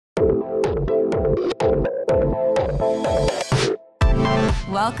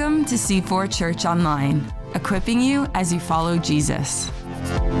Welcome to C4 Church Online, equipping you as you follow Jesus.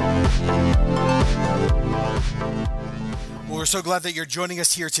 Well, we're so glad that you're joining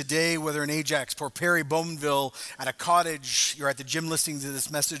us here today, whether in Ajax, Port Perry, Bowmanville, at a cottage, you're at the gym listening to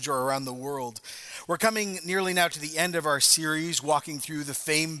this message, or around the world. We're coming nearly now to the end of our series, walking through the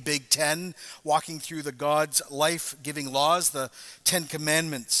famed Big Ten, walking through the God's life-giving laws, the Ten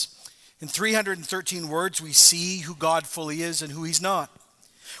Commandments. In 313 words, we see who God fully is and who he's not.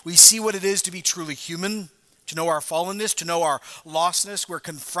 We see what it is to be truly human, to know our fallenness, to know our lostness. We're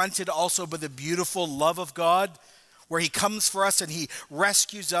confronted also by the beautiful love of God, where he comes for us and he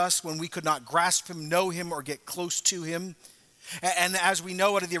rescues us when we could not grasp him, know him, or get close to him. And as we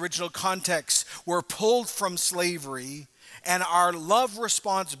know out of the original context, we're pulled from slavery, and our love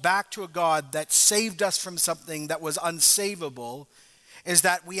response back to a God that saved us from something that was unsavable is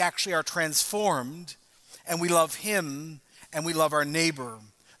that we actually are transformed, and we love him, and we love our neighbor,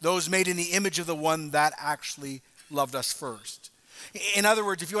 those made in the image of the one that actually loved us first. In other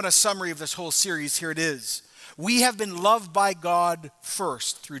words, if you want a summary of this whole series, here it is. We have been loved by God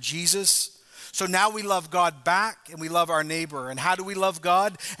first through Jesus. So now we love God back and we love our neighbor. And how do we love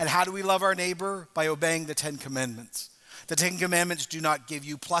God and how do we love our neighbor? By obeying the Ten Commandments. The Ten Commandments do not give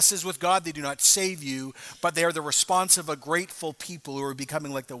you pluses with God. They do not save you, but they are the response of a grateful people who are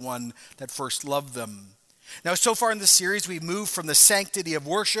becoming like the one that first loved them. Now, so far in this series, we've moved from the sanctity of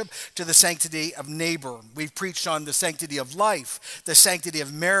worship to the sanctity of neighbor. We've preached on the sanctity of life, the sanctity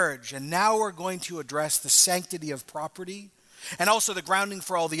of marriage, and now we're going to address the sanctity of property and also the grounding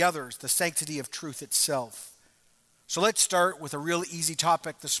for all the others, the sanctity of truth itself. So let's start with a real easy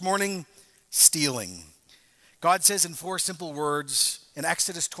topic this morning, stealing. God says in 4 simple words in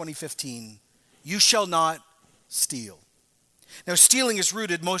Exodus 20:15, "You shall not steal." Now, stealing is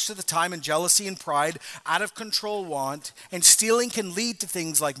rooted most of the time in jealousy and pride, out of control want, and stealing can lead to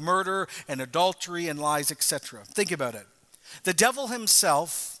things like murder and adultery and lies, etc. Think about it. The devil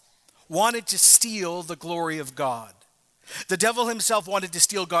himself wanted to steal the glory of God. The devil himself wanted to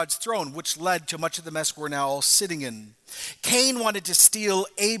steal God's throne, which led to much of the mess we're now all sitting in. Cain wanted to steal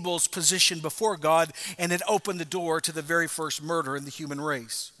Abel's position before God, and it opened the door to the very first murder in the human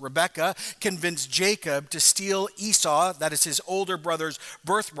race. Rebekah convinced Jacob to steal Esau, that is his older brother's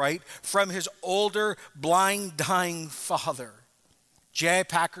birthright, from his older, blind, dying father. J.I.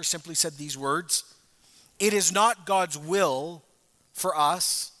 Packer simply said these words, "It is not God's will for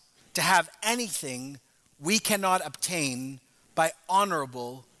us to have anything we cannot obtain by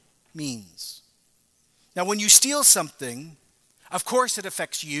honorable means." Now, when you steal something, of course it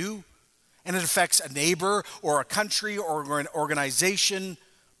affects you, and it affects a neighbor or a country or an organization.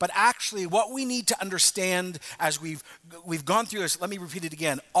 But actually, what we need to understand as we've gone through this, let me repeat it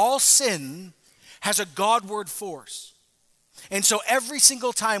again. All sin has a Godward force. And so every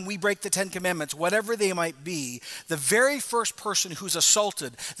single time we break the Ten Commandments, whatever they might be, the very first person who's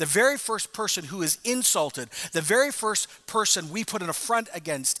assaulted, the very first person who is insulted, the very first person we put an affront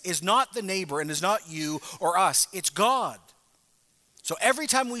against is not the neighbor and is not you or us. It's God. So every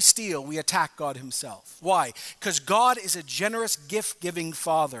time we steal, we attack God himself. Why? Because God is a generous, gift-giving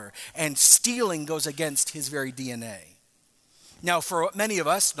Father, and stealing goes against his very DNA. Now, for many of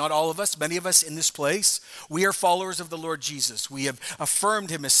us, not all of us, many of us in this place, we are followers of the Lord Jesus. We have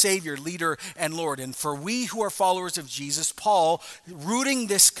affirmed him as Savior, leader, and Lord. And for we who are followers of Jesus, Paul, rooting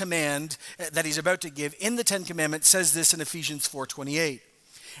this command that he's about to give in the Ten Commandments, says this in Ephesians 4:28.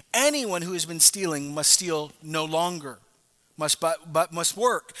 "Anyone who has been stealing must steal no longer, but must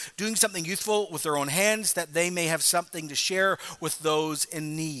work, doing something useful with their own hands, that they may have something to share with those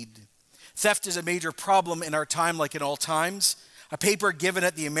in need." Theft is a major problem in our time, like in all times. A paper given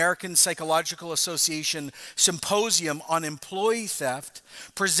at the American Psychological Association Symposium on Employee Theft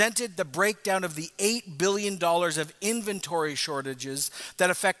presented the breakdown of the $8 billion of inventory shortages that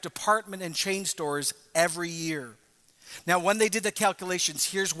affect department and chain stores every year. Now, when they did the calculations,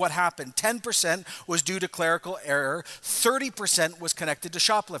 here's what happened. 10% was due to clerical error. 30% was connected to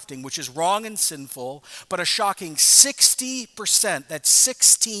shoplifting, which is wrong and sinful. But a shocking 60%, that's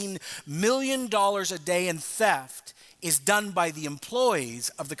 $16 million a day in theft, is done by the employees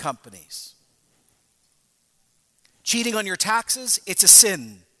of the companies. Cheating on your taxes, it's a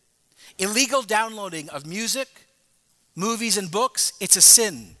sin. Illegal downloading of music, movies, and books, it's a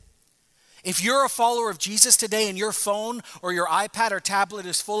sin. If you're a follower of Jesus today and your phone or your iPad or tablet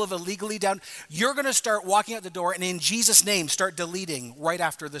is full of illegally you're going to start walking out the door and in Jesus' name start deleting right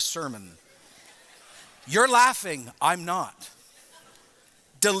after this sermon. You're laughing, I'm not.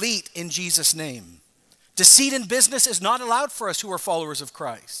 Delete in Jesus' name. Deceit in business is not allowed for us who are followers of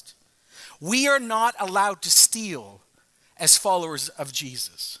Christ. We are not allowed to steal as followers of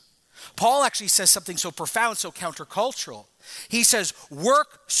Jesus. Paul actually says something so profound, so countercultural. He says,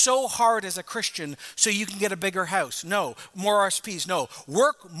 work so hard as a Christian so you can get a bigger house. No. More RSPs. No.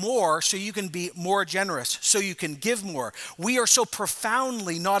 Work more so you can be more generous, so you can give more. We are so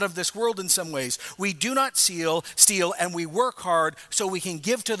profoundly not of this world in some ways. We do not steal, and we work hard so we can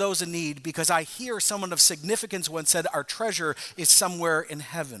give to those in need, because I hear someone of significance once said, our treasure is somewhere in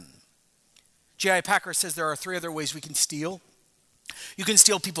heaven. J.I. Packer says there are 3 other ways we can steal. You can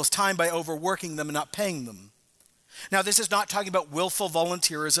steal people's time by overworking them and not paying them. Now, this is not talking about willful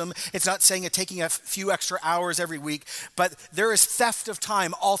volunteerism. It's not saying taking a few extra hours every week, but there is theft of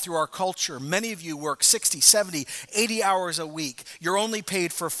time all through our culture. Many of you work 60, 70, 80 hours a week. You're only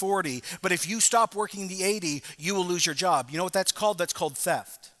paid for 40, but if you stop working the 80, you will lose your job. You know what that's called? That's called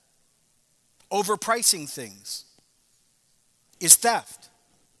theft. Overpricing things is theft.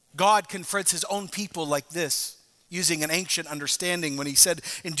 God confronts his own people like this, using an ancient understanding when he said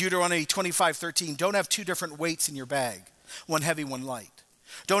in Deuteronomy 25:13, don't have 2 different weights in your bag, one heavy, one light.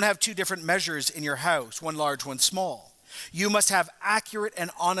 Don't have 2 different measures in your house, one large, one small. You must have accurate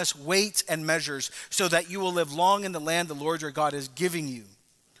and honest weights and measures so that you will live long in the land the Lord your God is giving you.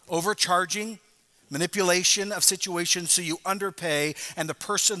 Overcharging, manipulation of situations so you underpay and the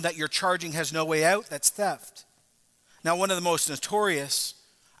person that you're charging has no way out, that's theft. Now, one of the most notorious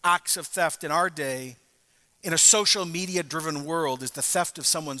acts of theft in our day in a social media-driven world is the theft of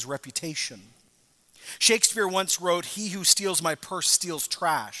someone's reputation. Shakespeare once wrote, he who steals my purse steals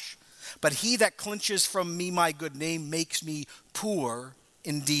trash, but he that clinches from me my good name makes me poor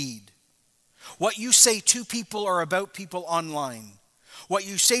indeed. What you say to people or about people online, what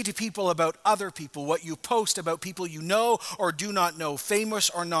you say to people about other people, what you post about people you know or do not know, famous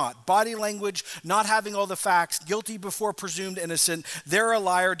or not, body language, not having all the facts, guilty before presumed innocent, they're a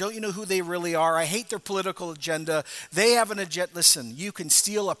liar, don't you know who they really are, I hate their political agenda, they have an agenda. Listen, you can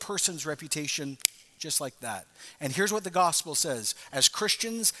steal a person's reputation just like that. And here's what the gospel says. As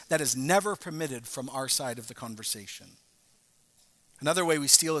Christians, that is never permitted from our side of the conversation. Another way we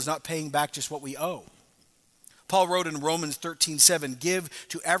steal is not paying back just what we owe. Paul wrote in Romans 13:7, give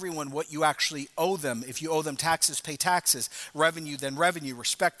to everyone what you actually owe them. If you owe them taxes, pay taxes. Revenue, then revenue.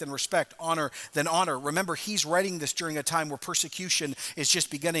 Respect, then respect. Honor, then honor. Remember, he's writing this during a time where persecution is just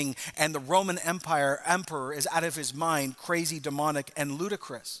beginning and the Roman emperor is out of his mind, crazy, demonic, and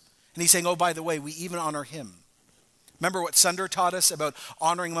ludicrous. And he's saying, oh, by the way, we even honor him. Remember what Sunder taught us about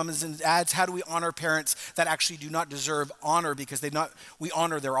honoring moms and dads? How do we honor parents that actually do not deserve honor because we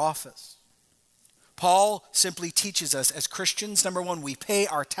honor their office? Paul simply teaches us as Christians, number one, we pay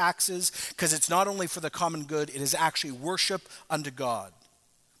our taxes because it's not only for the common good, it is actually worship unto God.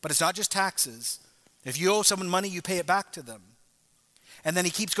 But it's not just taxes. If you owe someone money, you pay it back to them. And then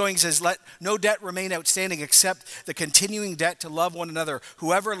he keeps going, he says, let no debt remain outstanding except the continuing debt to love one another.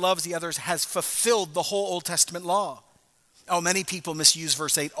 Whoever loves the others has fulfilled the whole Old Testament law. Oh, many people misuse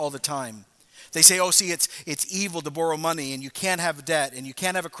verse 8 all the time. They say, oh, see, it's evil to borrow money and you can't have debt and you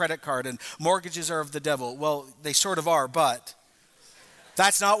can't have a credit card and mortgages are of the devil. Well, they sort of are, but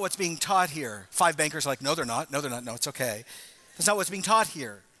that's not what's being taught here. 5 bankers are like, no, they're not. No, it's okay. That's not what's being taught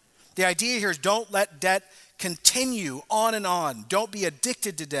here. The idea here is don't let debt continue on and on. Don't be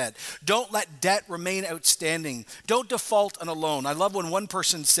addicted to debt. Don't let debt remain outstanding. Don't default on a loan. I love when one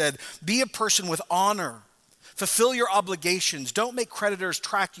person said, be a person with honor. Fulfill your obligations. Don't make creditors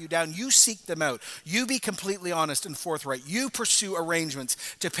track you down. You seek them out. You be completely honest and forthright. You pursue arrangements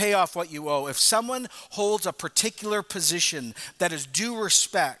to pay off what you owe. If someone holds a particular position that is due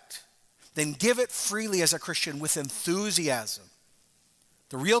respect, then give it freely as a Christian with enthusiasm.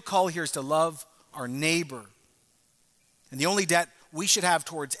 The real call here is to love our neighbor. And the only debt we should have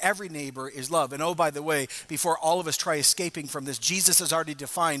towards every neighbor is love. And oh, by the way, before all of us try escaping from this, Jesus has already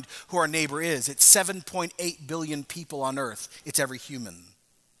defined who our neighbor is. It's 7.8 billion people on earth. It's every human.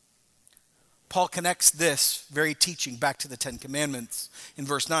 Paul connects this very teaching back to the 10 Commandments in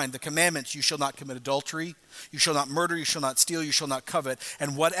verse 9. The commandments, you shall not commit adultery, you shall not murder, you shall not steal, you shall not covet.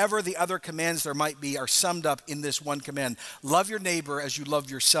 And whatever the other commands there might be are summed up in this one command. Love your neighbor as you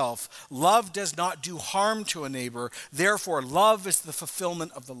love yourself. Love does not do harm to a neighbor. Therefore, love is the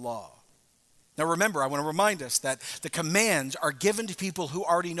fulfillment of the law. Now remember, I want to remind us that the commands are given to people who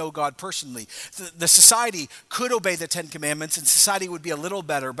already know God personally. The society could obey the 10 Commandments and society would be a little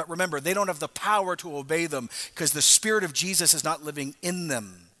better, but remember, they don't have the power to obey them because the Spirit of Jesus is not living in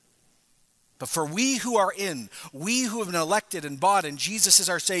them. But for we who are in, we who have been elected and bought, and Jesus is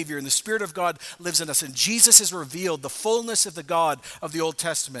our Savior, and the Spirit of God lives in us, and Jesus has revealed the fullness of the God of the Old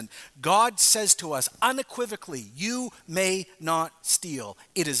Testament, God says to us unequivocally, you may not steal.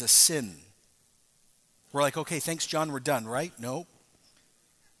 It is a sin. We're like, okay, thanks, John, we're done, right? No.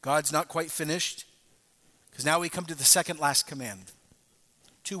 God's not quite finished, because now we come to the second last command.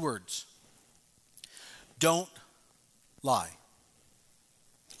 2 words. Don't lie.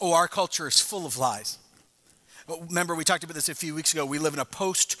 Oh, our culture is full of lies. Remember, we talked about this a few weeks ago. We live in a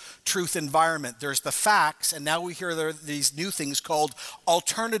post-truth environment. There's the facts, and now we hear there are these new things called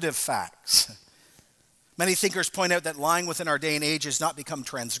alternative facts. Many thinkers point out that lying within our day and age has not become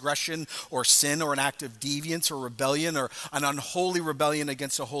transgression or sin or an act of deviance or rebellion or an unholy rebellion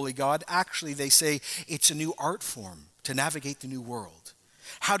against a holy God. Actually, they say it's a new art form to navigate the new world.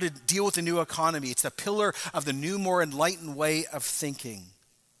 How to deal with the new economy. It's the pillar of the new, more enlightened way of thinking.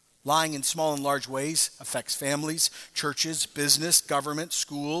 Lying in small and large ways affects families, churches, business, government,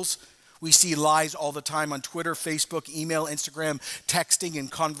 schools. We see lies all the time on Twitter, Facebook, email, Instagram, texting, and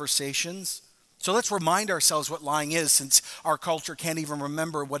conversations. So let's remind ourselves what lying is, since our culture can't even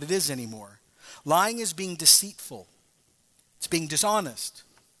remember what it is anymore. Lying is being deceitful. It's being dishonest.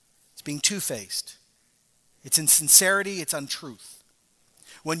 It's being two-faced. It's insincerity. It's untruth.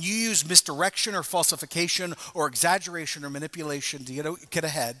 When you use misdirection or falsification or exaggeration or manipulation to get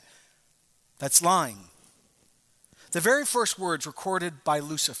ahead, that's lying. The very first words recorded by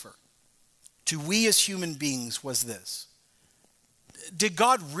Lucifer to we as human beings was this. Did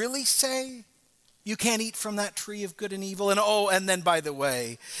God really say you can't eat from that tree of good and evil? And then by the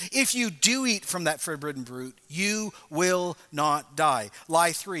way, if you do eat from that forbidden fruit, you will not die.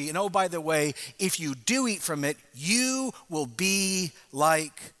 Lie 3. And by the way, if you do eat from it, you will be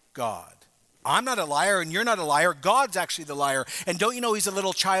like God. I'm not a liar and you're not a liar. God's actually the liar. And don't you know he's a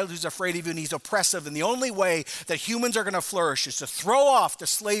little child who's afraid of you and he's oppressive. And the only way that humans are going to flourish is to throw off the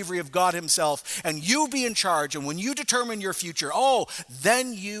slavery of God himself and you be in charge. And when you determine your future,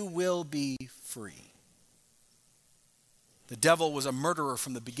 then you will be free. The devil was a murderer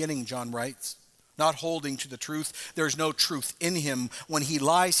from the beginning, John writes, not holding to the truth. There's no truth in him. When he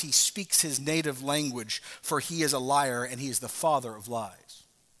lies, he speaks his native language, for he is a liar and he is the father of lies.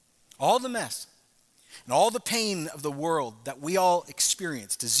 All the mess and all the pain of the world that we all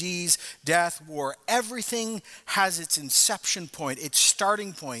experience, disease, death, war, everything has its inception point, its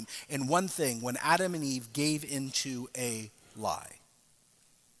starting point in one thing, when Adam and Eve gave into a lie.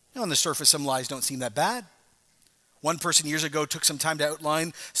 On the surface, some lies don't seem that bad. One person years ago took some time to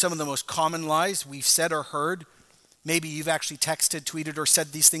outline some of the most common lies we've said or heard. Maybe you've actually texted, tweeted, or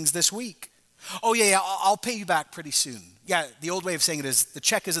said these things this week. Oh, yeah, I'll pay you back pretty soon. Yeah, the old way of saying it is the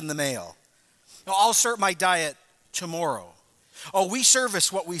check is in the mail. I'll start my diet tomorrow. Oh, we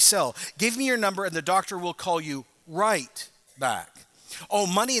service what we sell. Give me your number and the doctor will call you right back. Oh,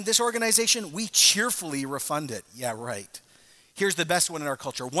 money in this organization, we cheerfully refund it. Yeah, right. Here's the best one in our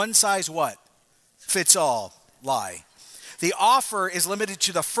culture. One size what? Fits all. Lie. The offer is limited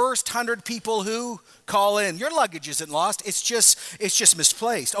to the first 100 people who call in. Your luggage isn't lost. It's just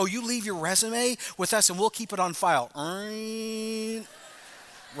misplaced. Oh, you leave your resume with us and we'll keep it on file.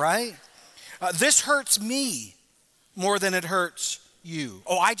 Right? This hurts me more than it hurts you.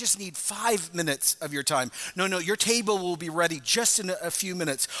 Oh, I just need 5 minutes of your time. No, your table will be ready just in a few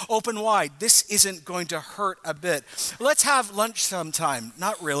minutes. Open wide. This isn't going to hurt a bit. Let's have lunch sometime.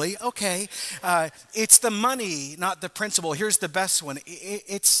 Not really. Okay. It's the money, not the principle. Here's the best one.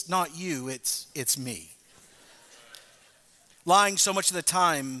 It's not you. It's me. Lying so much of the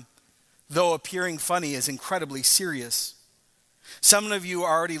time, though appearing funny, is incredibly serious. Some of you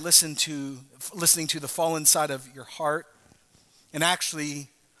are already listening to the fallen side of your heart. And actually,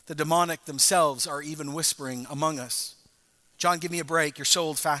 the demonic themselves are even whispering among us. John, give me a break. You're so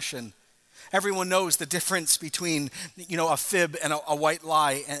old-fashioned. Everyone knows the difference between, a fib and a white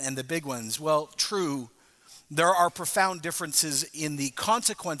lie and the big ones. Well, true, there are profound differences in the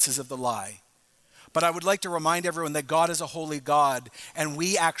consequences of the lie. But I would like to remind everyone that God is a holy God, and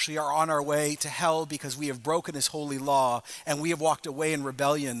we actually are on our way to hell because we have broken his holy law, and we have walked away in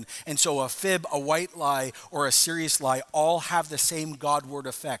rebellion. And so a fib, a white lie, or a serious lie all have the same Godward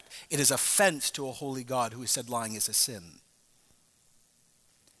effect. It is offense to a holy God who has said lying is a sin.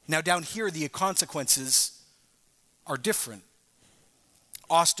 Now down here, the consequences are different.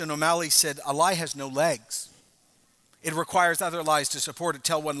 Austin O'Malley said, a lie has no legs. It requires other lies to support it.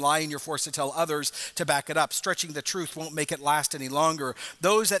 Tell one lie and you're forced to tell others to back it up. Stretching the truth won't make it last any longer.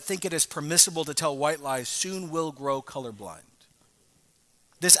 Those that think it is permissible to tell white lies soon will grow colorblind.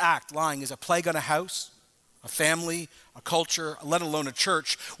 This act, lying, is a plague on a house, a family, a culture, let alone a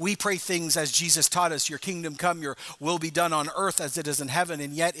church. We pray things as Jesus taught us, your kingdom come, your will be done on earth as it is in heaven.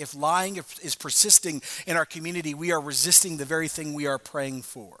 And yet if lying is persisting in our community, we are resisting the very thing we are praying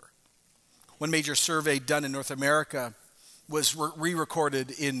for. One major survey done in North America was re-recorded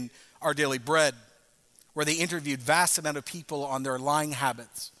in Our Daily Bread. where they interviewed vast amount of people on their lying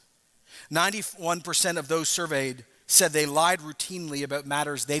habits. 91% of those surveyed said they lied routinely about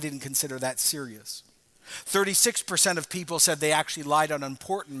matters they didn't consider that serious. 36% of people said they actually lied on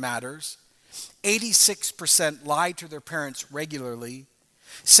important matters. 86% lied to their parents regularly.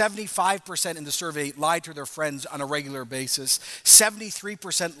 75% in the survey lied to their friends on a regular basis.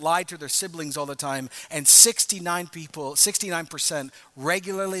 73% lied to their siblings all the time. And 69%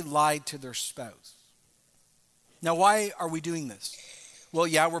 regularly lied to their spouse. Now, why are we doing this? Well,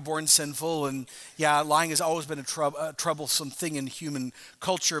 yeah, we're born sinful, and yeah, lying has always been a troublesome thing in human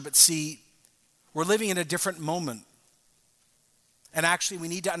culture, but see, we're living in a different moment. And actually, we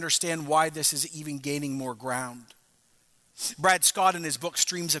need to understand why this is even gaining more ground. Brad Scott, in his book,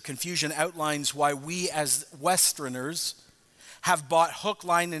 Streams of Confusion, outlines why we as Westerners have bought hook,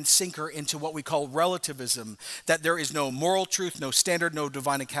 line, and sinker into what we call relativism, that there is no moral truth, no standard, no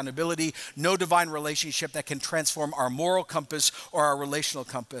divine accountability, no divine relationship that can transform our moral compass or our relational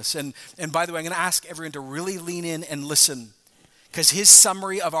compass. And by the way, I'm going to ask everyone to really lean in and listen, because his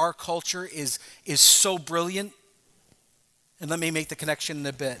summary of our culture is so brilliant. And let me make the connection in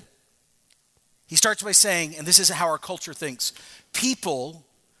a bit. He starts by saying, and this is how our culture thinks, people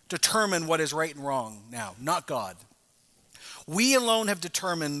determine what is right and wrong now, not God. We alone have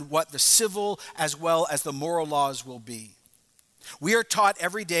determined what the civil as well as the moral laws will be. We are taught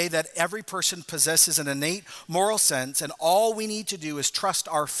every day that every person possesses an innate moral sense, and all we need to do is trust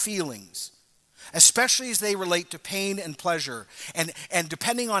our feelings, especially as they relate to pain and pleasure. And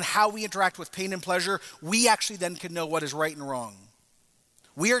depending on how we interact with pain and pleasure, we actually then can know what is right and wrong.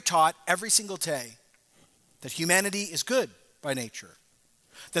 We are taught every single day that humanity is good by nature.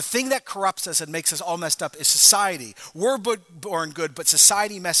 The thing that corrupts us and makes us all messed up is society. We're born good, but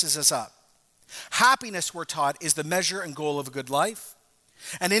society messes us up. Happiness, we're taught, is the measure and goal of a good life.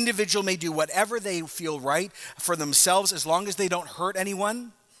 An individual may do whatever they feel right for themselves as long as they don't hurt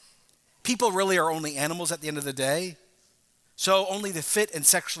anyone. People really are only animals at the end of the day. So only the fit and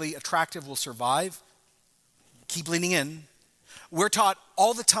sexually attractive will survive. Keep leaning in. We're taught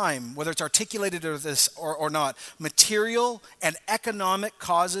all the time, whether it's articulated or not, material and economic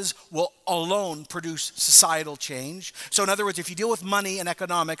causes will alone produce societal change. So in other words, if you deal with money and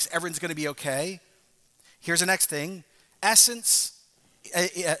economics, everyone's going to be okay. Here's the next thing. Existence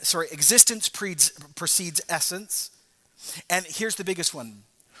precedes essence. And here's the biggest one.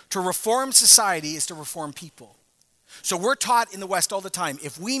 To reform society is to reform people. So we're taught in the West all the time,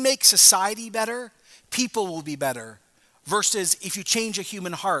 if we make society better, people will be better. Versus if you change a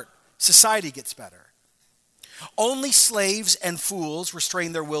human heart, society gets better. Only slaves and fools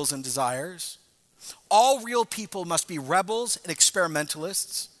restrain their wills and desires. All real people must be rebels and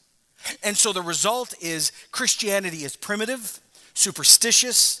experimentalists. And so the result is Christianity is primitive,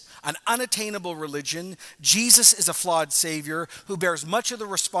 superstitious, an unattainable religion. Jesus is a flawed savior who bears much of the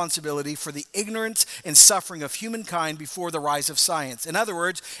responsibility for the ignorance and suffering of humankind before the rise of science. In other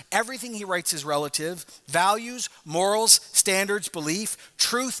words, everything he writes is relative. Values, morals, standards, belief,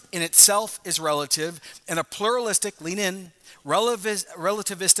 truth in itself is relative. In a pluralistic, lean in,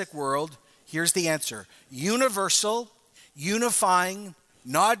 relativistic world, here's the answer. Universal, unifying,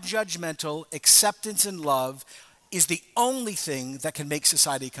 non-judgmental acceptance and love is the only thing that can make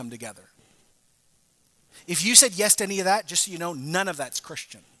society come together. If you said yes to any of that, just so you know, none of that's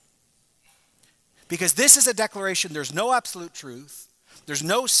Christian. Because this is a declaration, there's no absolute truth, there's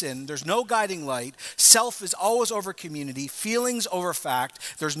no sin, there's no guiding light, self is always over community, feelings over fact,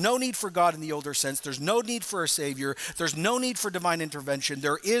 there's no need for God in the older sense, there's no need for a savior, there's no need for divine intervention,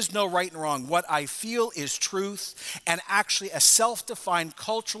 there is no right and wrong. What I feel is truth, and actually a self-defined,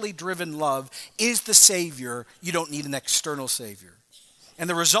 culturally driven love is the savior. You don't need an external savior. And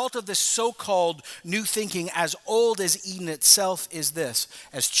the result of this so-called new thinking, as old as Eden itself, is this.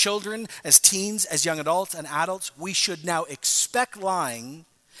 As children, as teens, as young adults and adults, we should now expect lying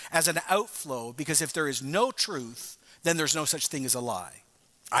as an outflow, because if there is no truth, then there's no such thing as a lie.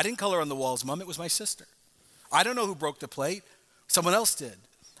 I didn't color on the walls, Mom. It was my sister. I don't know who broke the plate. Someone else did.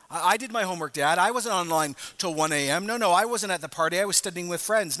 I did my homework, Dad. I wasn't online till 1 a.m. No, I wasn't at the party. I was studying with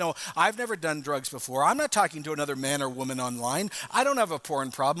friends. No, I've never done drugs before. I'm not talking to another man or woman online. I don't have a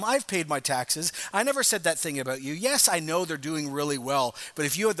porn problem. I've paid my taxes. I never said that thing about you. Yes, I know they're doing really well, but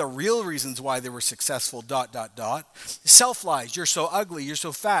if you had the real reasons why they were successful, ... Self-lies. You're so ugly. You're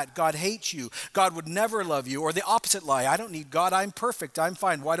so fat. God hates you. God would never love you. Or the opposite lie. I don't need God. I'm perfect. I'm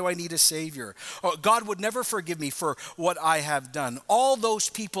fine. Why do I need a savior? Or God would never forgive me for what I have done. All those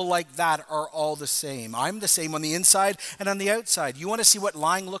people people like that are all the same. I'm the same on the inside and on the outside. You want to see what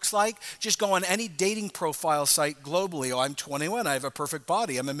lying looks like? Just go on any dating profile site globally. Oh, I'm 21. I have a perfect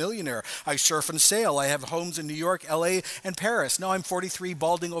body. I'm a millionaire. I surf and sail. I have homes in New York, LA, and Paris. No, I'm 43,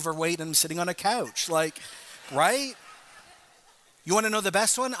 balding, overweight, and I'm sitting on a couch. Right? You want to know the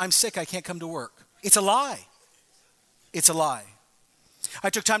best one? I'm sick. I can't come to work. It's a lie. It's a lie.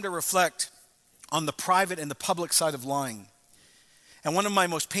 I took time to reflect on the private and the public side of lying. And one of my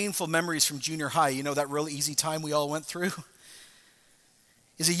most painful memories from junior high, you know that real easy time we all went through,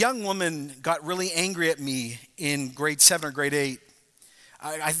 is a young woman got really angry at me in grade 7 or grade 8.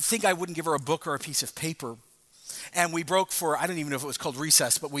 I think I wouldn't give her a book or a piece of paper. And we broke for, I don't even know if it was called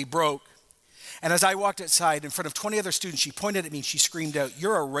recess, but we broke. And as I walked outside in front of 20 other students, she pointed at me and she screamed out,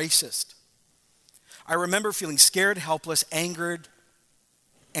 "You're a racist." I remember feeling scared, helpless, angered,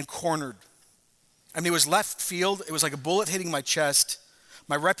 and cornered. I mean, it was left field. It was like a bullet hitting my chest.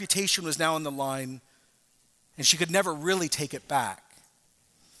 My reputation was now on the line, and she could never really take it back.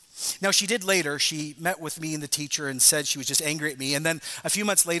 Now, she did later. She met with me and the teacher and said she was just angry at me. And then a few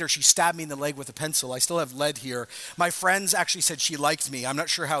months later, she stabbed me in the leg with a pencil. I still have lead here. My friends actually said she liked me. I'm not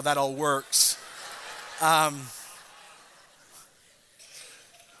sure how that all works.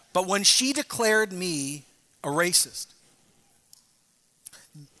 But when she declared me a racist,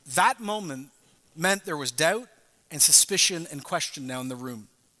 that moment meant there was doubt and suspicion and question now in the room.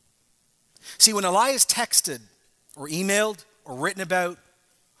 See, when a lie is texted or emailed or written about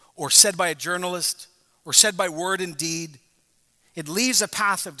or said by a journalist or said by word and deed, it leaves a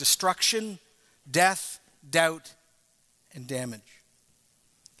path of destruction, death, doubt, and damage.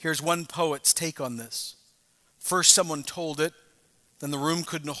 Here's one poet's take on this. First someone told it, then the room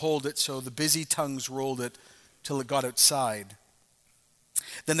couldn't hold it, so the busy tongues rolled it till it got outside.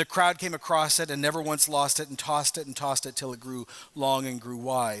 Then the crowd came across it and never once lost it and tossed it till it grew long and grew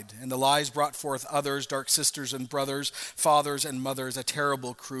wide. And the lies brought forth others, dark sisters and brothers, fathers and mothers, a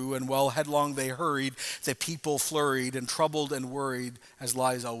terrible crew. And while headlong they hurried, the people flurried and troubled and worried as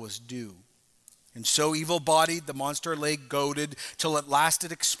lies always do. And so evil-bodied the monster lay goaded till at last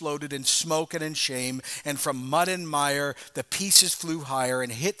it exploded in smoke and in shame. And from mud and mire the pieces flew higher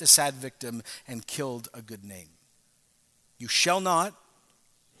and hit the sad victim and killed a good name. You shall not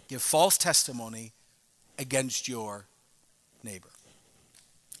give false testimony against your neighbor.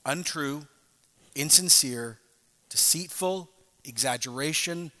 Untrue, insincere, deceitful,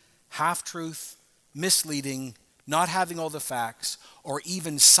 exaggeration, half-truth, misleading, not having all the facts, or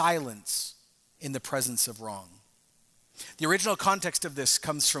even silence in the presence of wrong. The original context of this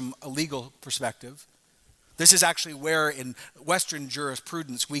comes from a legal perspective. This is actually where in Western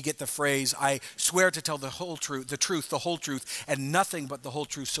jurisprudence we get the phrase, "I swear to tell the whole truth, the whole truth, and nothing but the whole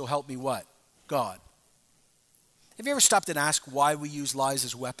truth, so help me what? God." Have you ever stopped and asked why we use lies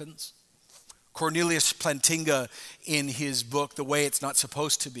as weapons? Cornelius Plantinga, in his book, The Way It's Not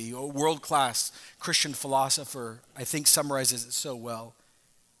Supposed to Be, a world-class Christian philosopher, I think summarizes it so well.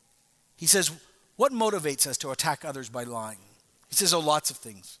 He says, what motivates us to attack others by lying? He says, lots of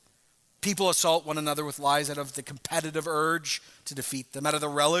things. People assault one another with lies out of the competitive urge to defeat them, out of the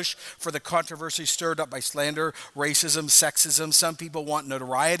relish for the controversy stirred up by slander, racism, sexism. Some people want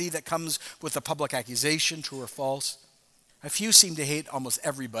notoriety that comes with a public accusation, true or false. A few seem to hate almost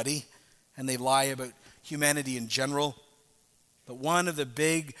everybody, and they lie about humanity in general. But one of the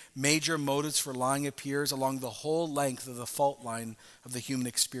big, major motives for lying appears along the whole length of the fault line of the human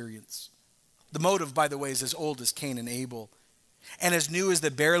experience. The motive, by the way, is as old as Cain and Abel, and as new as the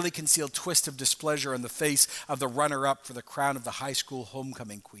barely concealed twist of displeasure on the face of the runner-up for the crown of the high school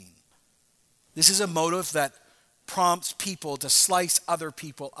homecoming queen. This is a motive that prompts people to slice other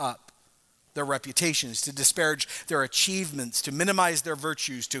people up, their reputations, to disparage their achievements, to minimize their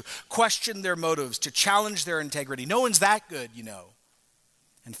virtues, to question their motives, to challenge their integrity. No one's that good, you know.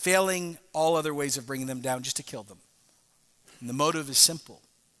 And failing all other ways of bringing them down, just to kill them. And the motive is simple,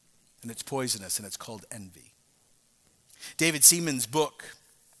 and it's poisonous, and it's called envy. David Seaman's book,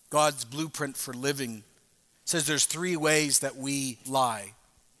 God's Blueprint for Living, says there's 3 ways that we lie.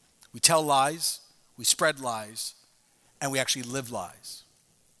 We tell lies, we spread lies, and we actually live lies.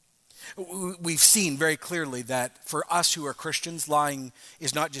 We've seen very clearly that for us who are Christians, lying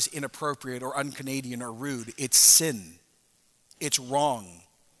is not just inappropriate or un-Canadian or rude. It's sin. It's wrong.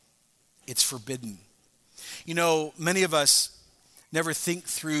 It's forbidden. You know, many of us never think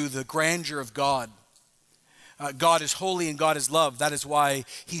through the grandeur of God. God is holy and God is love. That is why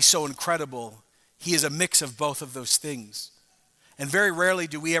he's so incredible. He is a mix of both of those things. And very rarely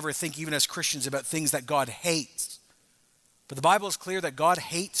do we ever think, even as Christians, about things that God hates. But the Bible is clear that God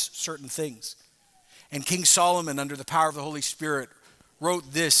hates certain things. And King Solomon, under the power of the Holy Spirit,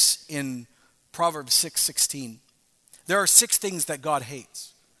 wrote this in Proverbs 6:16. There are 6 things that God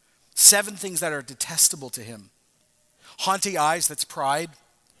hates, 7 things that are detestable to him. Haughty eyes, that's pride,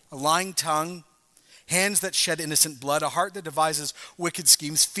 a lying tongue, hands that shed innocent blood, a heart that devises wicked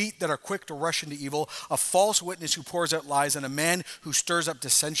schemes, feet that are quick to rush into evil, a false witness who pours out lies, and a man who stirs up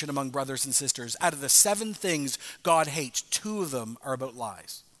dissension among brothers and sisters. Out of the 7 things God hates, 2 of them are about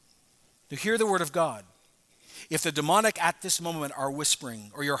lies. To hear the word of God. If the demonic at this moment are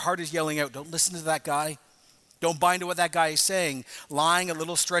whispering, or your heart is yelling out, don't listen to that guy. Don't buy into what that guy is saying. Lying, a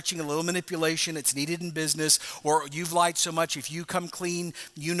little stretching, a little manipulation, it's needed in business, or you've lied so much, if you come clean,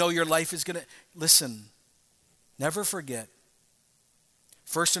 you know your life is going to... Listen, never forget,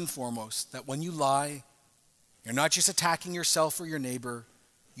 first and foremost, that when you lie, you're not just attacking yourself or your neighbor,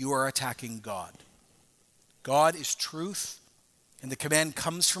 you are attacking God. God is truth, and the command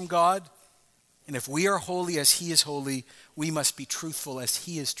comes from God. And if we are holy as he is holy, we must be truthful as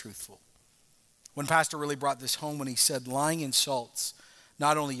he is truthful. One pastor really brought this home when he said, lying insults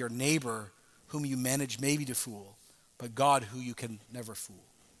not only your neighbor, whom you manage maybe to fool, but God, who you can never fool.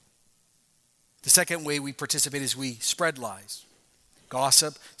 The second way we participate is we spread lies.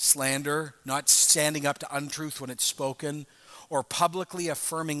 Gossip, slander, not standing up to untruth when it's spoken, or publicly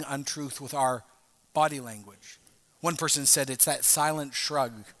affirming untruth with our body language. One person said it's that silent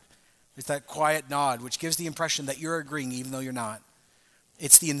shrug. It's that quiet nod, which gives the impression that you're agreeing even though you're not.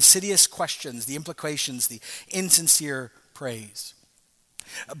 It's the insidious questions, the implications, the insincere praise.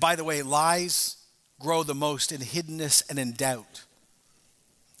 By the way, lies grow the most in hiddenness and in doubt.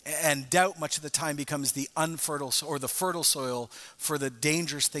 And doubt much of the time becomes the unfertile or the fertile soil for the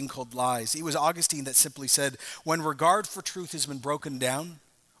dangerous thing called lies. It was Augustine that simply said, when regard for truth has been broken down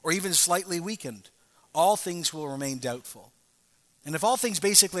or even slightly weakened, all things will remain doubtful. And if all things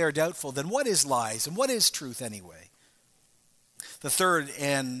basically are doubtful, then what is lies and what is truth anyway? The third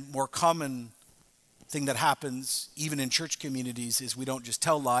and more common thing that happens even in church communities is we don't just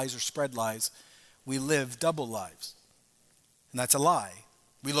tell lies or spread lies, we live double lives. And that's a lie.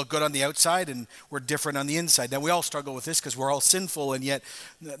 We look good on the outside and we're different on the inside. Now we all struggle with this because we're all sinful, and yet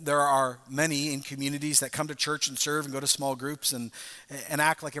there are many in communities that come to church and serve and go to small groups and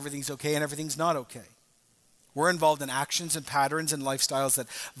act like everything's okay and everything's not okay. We're involved in actions and patterns and lifestyles that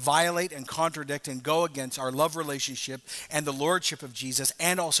violate and contradict and go against our love relationship and the lordship of Jesus,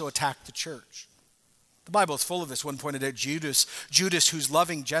 and also attack the church. The Bible is full of this. One pointed out Judas, whose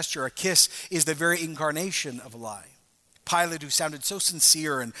loving gesture, a kiss, is the very incarnation of a lie. Pilate, who sounded so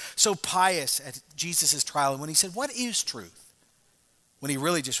sincere and so pious at Jesus' trial, and when he said, "What is truth?" when he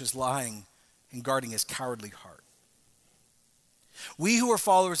really just was lying and guarding his cowardly heart. We who are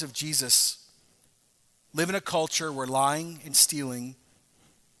followers of Jesus live in a culture where lying and stealing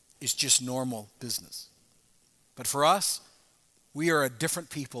is just normal business. But for us, we are a different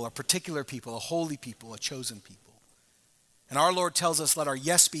people, a particular people, a holy people, a chosen people. And our Lord tells us, let our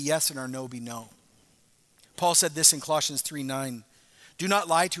yes be yes and our no be no. Paul said this in Colossians 3:9, do not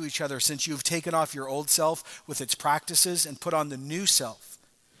lie to each other, since you have taken off your old self with its practices and put on the new self,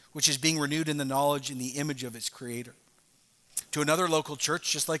 which is being renewed in the knowledge and the image of its creator. To another local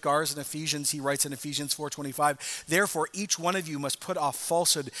church, just like ours in Ephesians, he writes in Ephesians 4:25, therefore each one of you must put off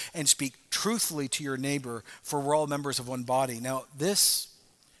falsehood and speak truthfully to your neighbor, for we're all members of one body. Now this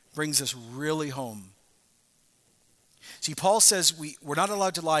brings us really home. See, Paul says we're not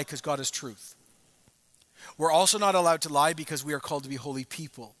allowed to lie because God is truth. We're also not allowed to lie because we are called to be holy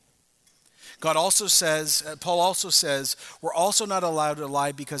people. Paul also says, we're also not allowed to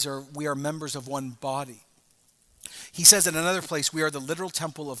lie because we are members of one body. He says in another place, we are the literal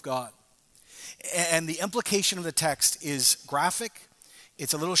temple of God. And the implication of the text is graphic,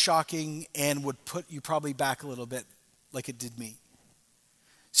 it's a little shocking, and would put you probably back a little bit like it did me.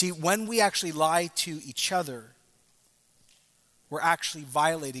 See, when we actually lie to each other, we're actually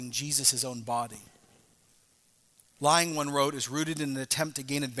violating Jesus' own body. Lying, one wrote, is rooted in an attempt to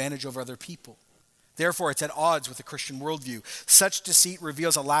gain advantage over other people. Therefore, it's at odds with the Christian worldview. Such deceit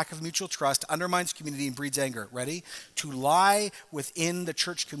reveals a lack of mutual trust, undermines community, and breeds anger. Ready? To lie within the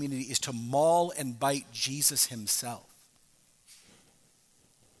church community is to maul and bite Jesus himself.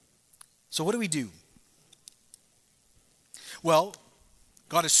 So what do we do? Well,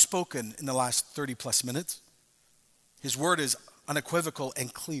 God has spoken in the last 30 plus minutes. His word is unequivocal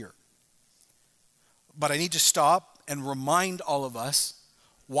and clear. But I need to stop and remind all of us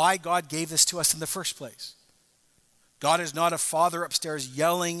why God gave this to us in the first place. God is not a father upstairs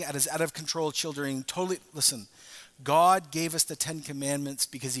yelling at his out-of-control children. Listen, God gave us the 10 Commandments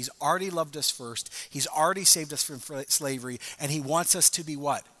because he's already loved us first. He's already saved us from slavery, and he wants us to be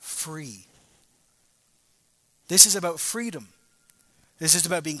what? Free. This is about freedom. This is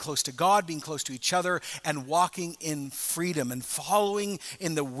about being close to God, being close to each other, and walking in freedom and following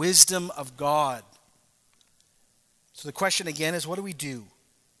in the wisdom of God. So the question again is, what do we do?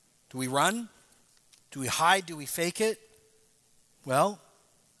 Do we run? Do we hide? Do we fake it? Well,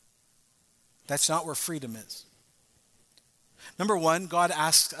 that's not where freedom is. Number one, God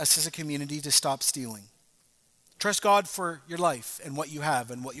asks us as a community to stop stealing. Trust God for your life and what you have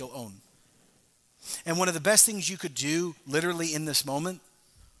and what you'll own. And one of the best things you could do literally in this moment,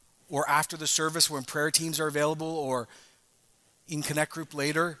 or after the service when prayer teams are available, or in Connect Group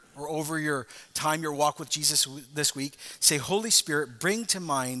later, or over your time, your walk with Jesus this week, say, Holy Spirit, bring to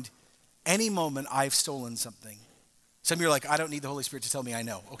mind any moment I've stolen something. Some of you are like, I don't need the Holy Spirit to tell me I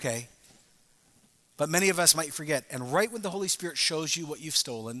know. Okay. But many of us might forget. And right when the Holy Spirit shows you what you've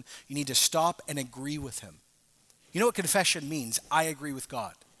stolen, you need to stop and agree with him. You know what confession means? I agree with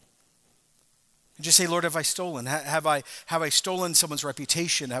God. And just say, Lord, have I stolen? Have I stolen someone's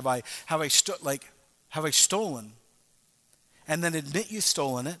reputation? Have I stolen? And then admit you've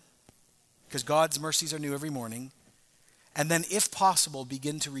stolen it, because God's mercies are new every morning. And then, if possible,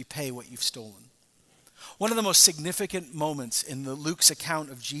 begin to repay what you've stolen. One of the most significant moments in Luke's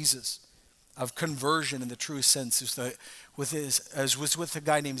account of Jesus, of conversion in the truest sense, was with a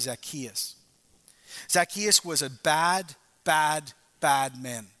guy named Zacchaeus. Zacchaeus was a bad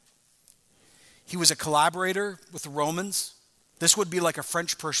man. He was a collaborator with the Romans. This would be like a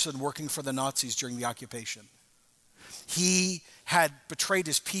French person working for the Nazis during the occupation. He had betrayed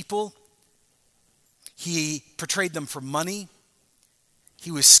his people. He betrayed them for money.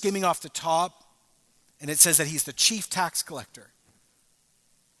 He was skimming off the top. And it says that he's the chief tax collector.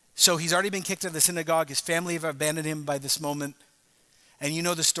 So he's already been kicked out of the synagogue. His family have abandoned him by this moment. And you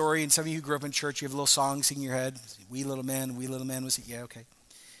know the story. And some of you who grew up in church, you have a little song singing in your head. Wee little man was he? Yeah, okay.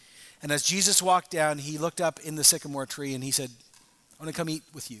 And as Jesus walked down, he looked up in the sycamore tree and he said, I want to come eat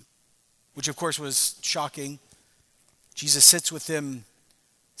with you. Which of course was shocking. Jesus sits with him.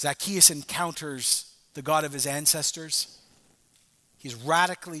 Zacchaeus encounters the God of his ancestors. He's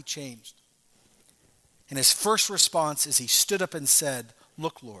radically changed. And his first response is he stood up and said,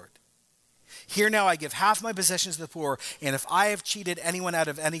 Look, Lord, here now I give half my possessions to the poor, and if I have cheated anyone out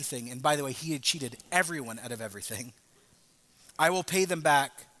of anything, and by the way, he had cheated everyone out of everything, I will pay them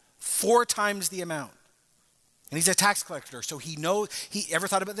back 4 times the amount. And he's a tax collector, so he ever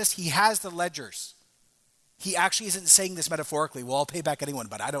thought about this? He has the ledgers. He actually isn't saying this metaphorically, well, I'll pay back anyone,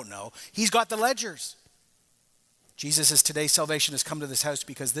 but I don't know. He's got the ledgers. Jesus says, today salvation has come to this house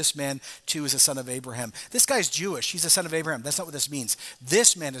because this man too is a son of Abraham. This guy's Jewish. He's a son of Abraham. That's not what this means.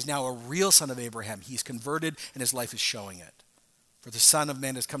 This man is now a real son of Abraham. He's converted and his life is showing it. For the Son of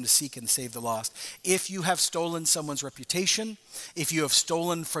Man has come to seek and save the lost. If you have stolen someone's reputation, if you have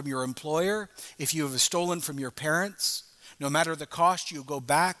stolen from your employer, if you have stolen from your parents, no matter the cost, you go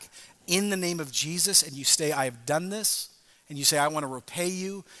back in the name of Jesus and you say, I have done this. And you say, I want to repay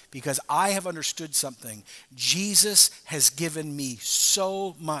you because I have understood something. Jesus has given me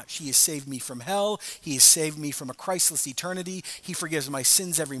so much. He has saved me from hell. He has saved me from a Christless eternity. He forgives my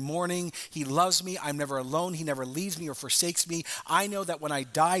sins every morning. He loves me. I'm never alone. He never leaves me or forsakes me. I know that when I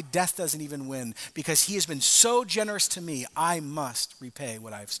die, death doesn't even win. Because he has been so generous to me, I must repay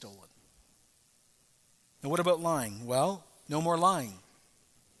what I've stolen. Now what about lying? Well, no more lying.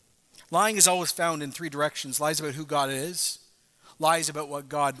 Lying is always found in 3 directions. Lies about who God is, lies about what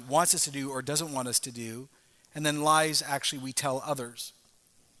God wants us to do or doesn't want us to do, and then lies actually we tell others.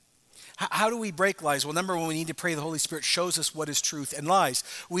 How do we break lies? Well, number one, we need to pray the Holy Spirit shows us what is truth and lies.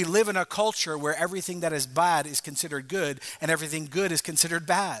 We live in a culture where everything that is bad is considered good and everything good is considered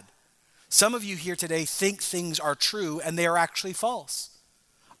bad. Some of you here today think things are true and they are actually false.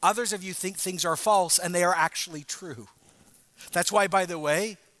 Others of you think things are false and they are actually true. That's why, by the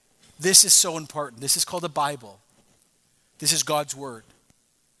way, this is so important. This is called the Bible. This is God's word.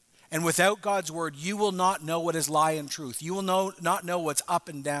 And without God's word, you will not know what is lie and truth. You will not know what's up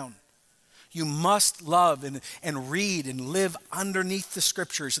and down. You must love and read and live underneath the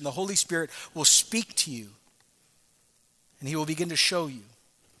scriptures, and the Holy Spirit will speak to you. And he will begin to show you.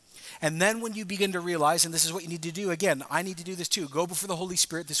 And then when you begin to realize, and this is what you need to do, again, I need to do this too. Go before the Holy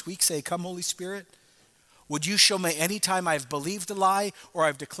Spirit this week. Say, come Holy Spirit. Would you show me any time I've believed a lie or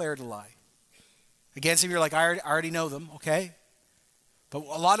I've declared a lie? Again, some of you are like, I already know them, okay? But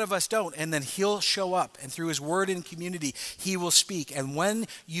a lot of us don't. And then he'll show up, and through his word in community, he will speak. And when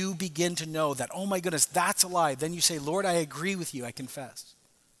you begin to know that, oh my goodness, that's a lie, then you say, Lord, I agree with you, I confess.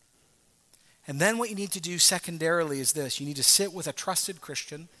 And then what you need to do secondarily is this. You need to sit with a trusted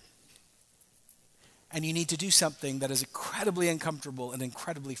Christian, and you need to do something that is incredibly uncomfortable and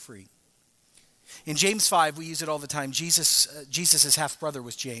incredibly free. In James 5, we use it all the time. Jesus' half-brother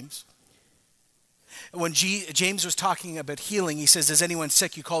was James. When James was talking about healing, he says, is anyone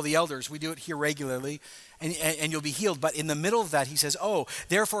sick? You call the elders. We do it here regularly, and you'll be healed. But in the middle of that, he says,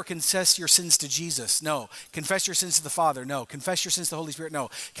 therefore confess your sins to Jesus. No. Confess your sins to the Father. No. Confess your sins to the Holy Spirit. No.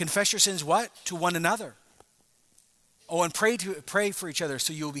 Confess your sins what? To one another. And pray for each other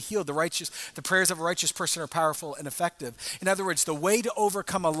so you will be healed. The prayers of a righteous person are powerful and effective. In other words, the way to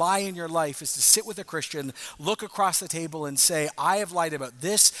overcome a lie in your life is to sit with a Christian, look across the table and say, I have lied about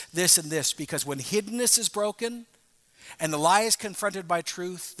this, this, and this, because when hiddenness is broken and the lie is confronted by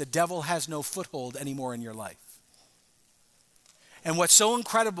truth, the devil has no foothold anymore in your life. And what's so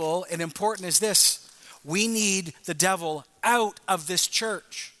incredible and important is this: we need the devil out of this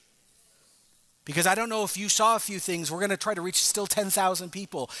church. Because I don't know if you saw a few things, we're going to try to reach still 10,000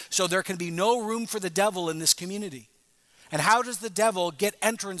 people. So there can be no room for the devil in this community. And how does the devil get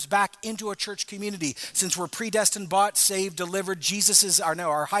entrance back into a church community? Since we're predestined, bought, saved, delivered, Jesus is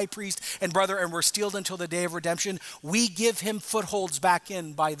our high priest and brother, and we're sealed until the day of redemption, we give him footholds back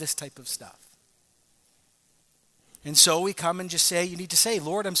in by this type of stuff. And so we come and just say, you need to say,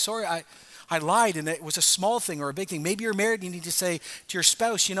 Lord, I'm sorry, I lied, and it was a small thing or a big thing. Maybe you're married and you need to say to your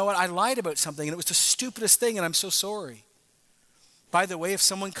spouse, you know what, I lied about something and it was the stupidest thing and I'm so sorry. By the way, if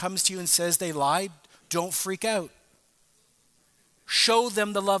someone comes to you and says they lied, don't freak out. Show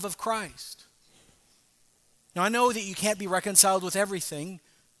them the love of Christ. Now I know that you can't be reconciled with everything,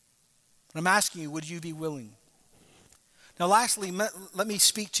 but I'm asking you, would you be willing? Now lastly, let me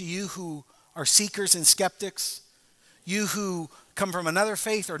speak to you who are seekers and skeptics, you who come from another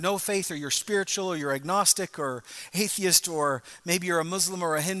faith or no faith, or you're spiritual or you're agnostic or atheist, or maybe you're a Muslim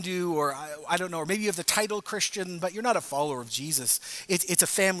or a Hindu, or I don't know, or maybe you have the title Christian, but you're not a follower of Jesus. It's a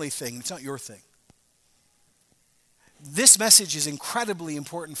family thing. It's not your thing. This message is incredibly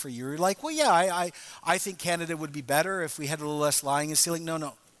important for you. You're like, well, yeah, I think Canada would be better if we had a little less lying and stealing.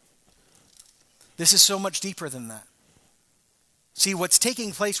 No. This is so much deeper than that. See, what's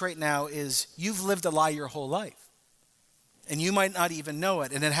taking place right now is you've lived a lie your whole life. And you might not even know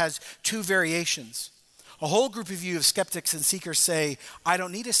it. And it has two variations. A whole group of you of skeptics and seekers say, I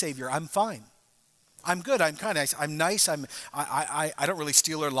don't need a savior. I'm fine. I'm good. I'm kind. I'm nice. I don't really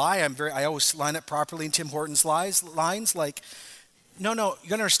steal or lie. I always line up properly in Tim Hortons lines. Like, no. You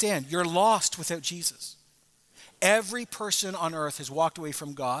gotta understand. You're lost without Jesus. Every person on earth has walked away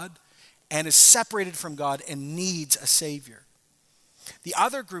from God and is separated from God and needs a savior. The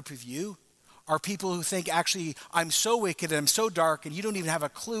other group of you are people who think, actually, I'm so wicked and I'm so dark and you don't even have a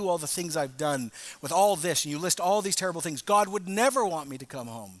clue all the things I've done with all this, and you list all these terrible things. God would never want me to come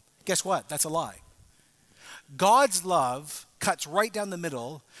home. Guess what? That's a lie. God's love cuts right down the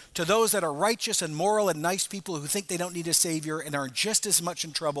middle to those that are righteous and moral and nice people who think they don't need a savior and are just as much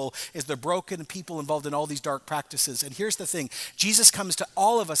in trouble as the broken people involved in all these dark practices. And here's the thing. Jesus comes to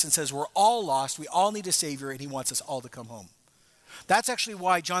all of us and says we're all lost, we all need a savior, and he wants us all to come home. That's actually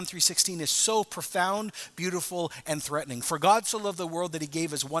why John 3:16 is so profound, beautiful, and threatening. For God so loved the world that he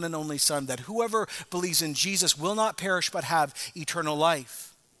gave his one and only Son, that whoever believes in Jesus will not perish but have eternal life.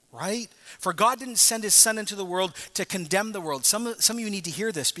 Right? For God didn't send his Son into the world to condemn the world. Some of you need to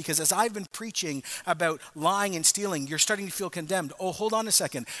hear this, because as I've been preaching about lying and stealing, you're starting to feel condemned. Oh, hold on a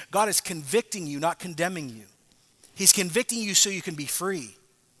second. God is convicting you, not condemning you. He's convicting you so you can be free.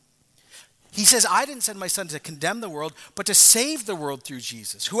 He says, I didn't send my Son to condemn the world, but to save the world through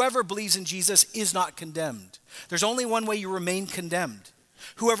Jesus. Whoever believes in Jesus is not condemned. There's only one way you remain condemned.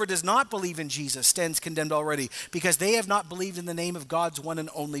 Whoever does not believe in Jesus stands condemned already, because they have not believed in the name of God's one and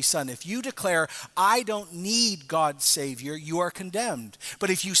only Son. If you declare, I don't need God's Savior, you are condemned. But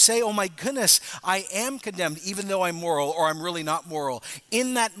if you say, oh my goodness, I am condemned, even though I'm moral, or I'm really not moral,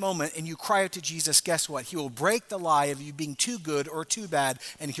 in that moment, and you cry out to Jesus, guess what? He will break the lie of you being too good or too bad,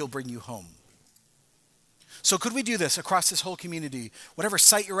 and he'll bring you home. So could we do this across this whole community? Whatever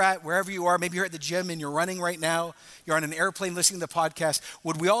site you're at, wherever you are, maybe you're at the gym and you're running right now, you're on an airplane listening to the podcast,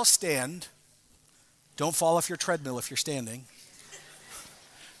 would we all stand? Don't fall off your treadmill if you're standing.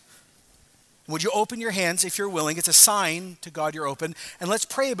 Would you open your hands if you're willing? It's a sign to God you're open. And let's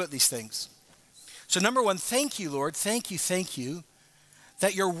pray about these things. So number one, thank you, Lord. Thank you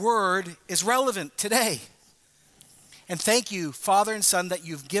that your word is relevant today. And thank you, Father and Son, that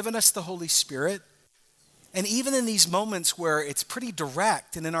you've given us the Holy Spirit. And even in these moments where it's pretty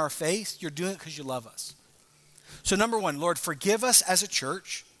direct and in our face, you're doing it because you love us. So number one, Lord, forgive us as a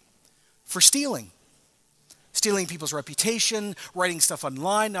church for stealing. Stealing people's reputation, writing stuff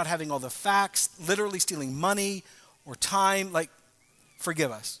online, not having all the facts, literally stealing money or time.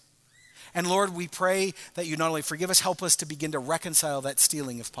 Forgive us. And Lord, we pray that you not only forgive us, help us to begin to reconcile that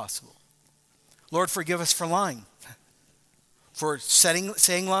stealing if possible. Lord, forgive us for lying, for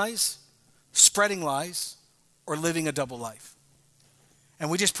saying lies, spreading lies, or living a double life. And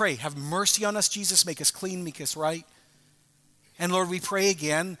we just pray, have mercy on us, Jesus, make us clean, make us right. And Lord, we pray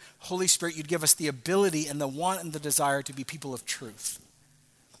again, Holy Spirit, you'd give us the ability and the want and the desire to be people of truth.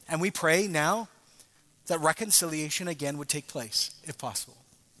 And we pray now that reconciliation again would take place, if possible.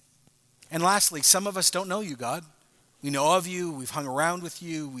 And lastly, some of us don't know you, God. We know of you, we've hung around with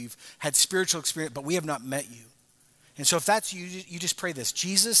you, we've had spiritual experience, but we have not met you. And so if that's you, you just pray this.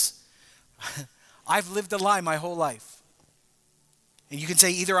 Jesus, I've lived a lie my whole life. And you can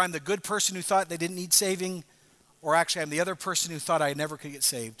say either I'm the good person who thought they didn't need saving, or actually I'm the other person who thought I never could get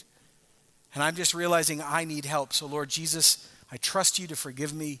saved. And I'm just realizing I need help. So Lord Jesus, I trust you to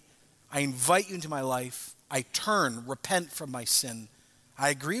forgive me. I invite you into my life. I repent from my sin. I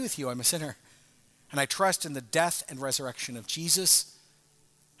agree with you, I'm a sinner. And I trust in the death and resurrection of Jesus.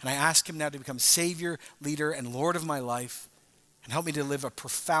 And I ask him now to become Savior, leader, and Lord of my life. And help me to live a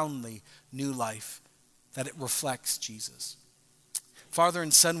profoundly new life that it reflects Jesus. Father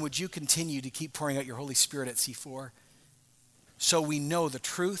and Son, would you continue to keep pouring out your Holy Spirit at C4 so we know the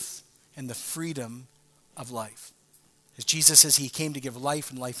truth and the freedom of life. As Jesus says, he came to give life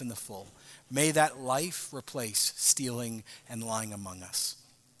and life in the full. May that life replace stealing and lying among us.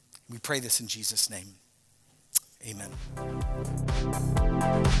 We pray this in Jesus' name. Amen.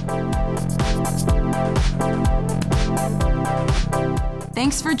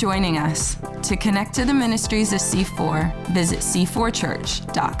 Thanks for joining us. To connect to the ministries of C4, visit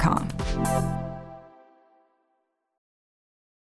c4church.com.